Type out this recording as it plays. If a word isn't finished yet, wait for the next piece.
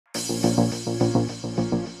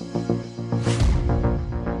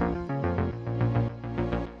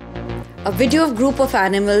A video of a group of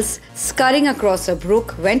animals scurrying across a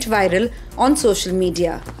brook went viral on social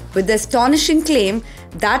media, with the astonishing claim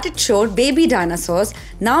that it showed baby dinosaurs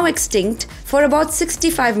now extinct for about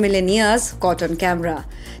 65 million years caught on camera.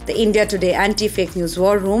 The India Today anti-fake news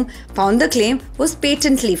war room found the claim was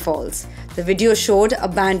patently false. The video showed a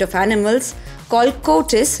band of animals called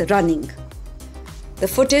coatis running. The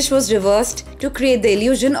footage was reversed to create the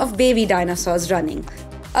illusion of baby dinosaurs running.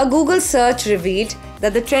 A Google search revealed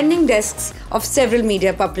that the trending desks of several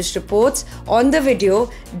media published reports on the video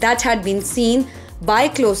that had been seen by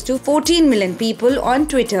close to 14 million people on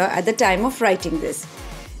Twitter at the time of writing this.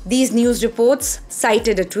 These news reports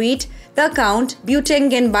cited a tweet, the account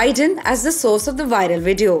Buttigieg Biden as the source of the viral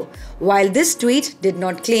video. While this tweet did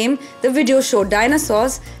not claim the video showed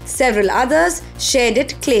dinosaurs, several others shared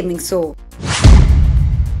it claiming so.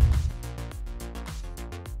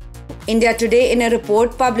 India Today, in a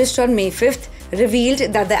report published on May 5th, revealed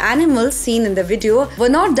that the animals seen in the video were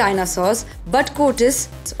not dinosaurs but coatis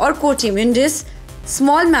or cotimundus,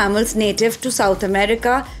 small mammals native to South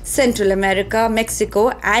America, Central America, Mexico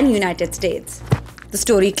and United States. The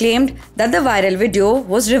story claimed that the viral video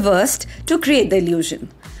was reversed to create the illusion.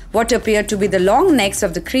 What appeared to be the long necks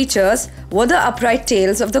of the creatures were the upright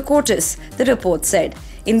tails of the coatis, the report said.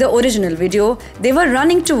 In the original video, they were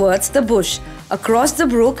running towards the bush, across the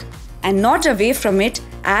brook and not away from it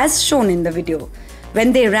as shown in the video.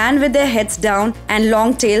 When they ran with their heads down and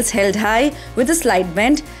long tails held high with a slight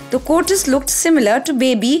bend, the coatis looked similar to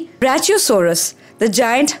baby Brachiosaurus, the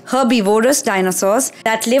giant herbivorous dinosaurs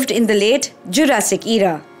that lived in the late Jurassic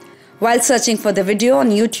era. While searching for the video on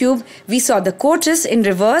YouTube, we saw the coatis in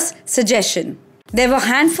reverse suggestion. There were a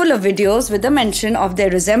handful of videos with a mention of their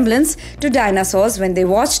resemblance to dinosaurs when they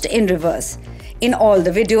watched in reverse. In all the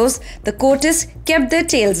videos, the coatis kept their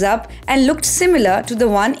tails up and looked similar to the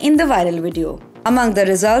one in the viral video. Among the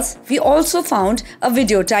results, we also found a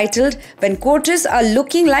video titled "When Coatis Are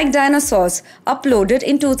Looking Like Dinosaurs" uploaded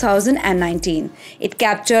in 2019. It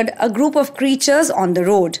captured a group of creatures on the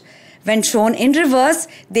road. When shown in reverse,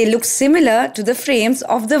 they looked similar to the frames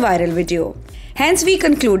of the viral video. Hence, we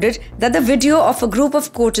concluded that the video of a group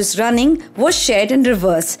of coatis running was shared in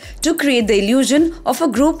reverse to create the illusion of a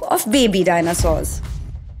group of baby dinosaurs.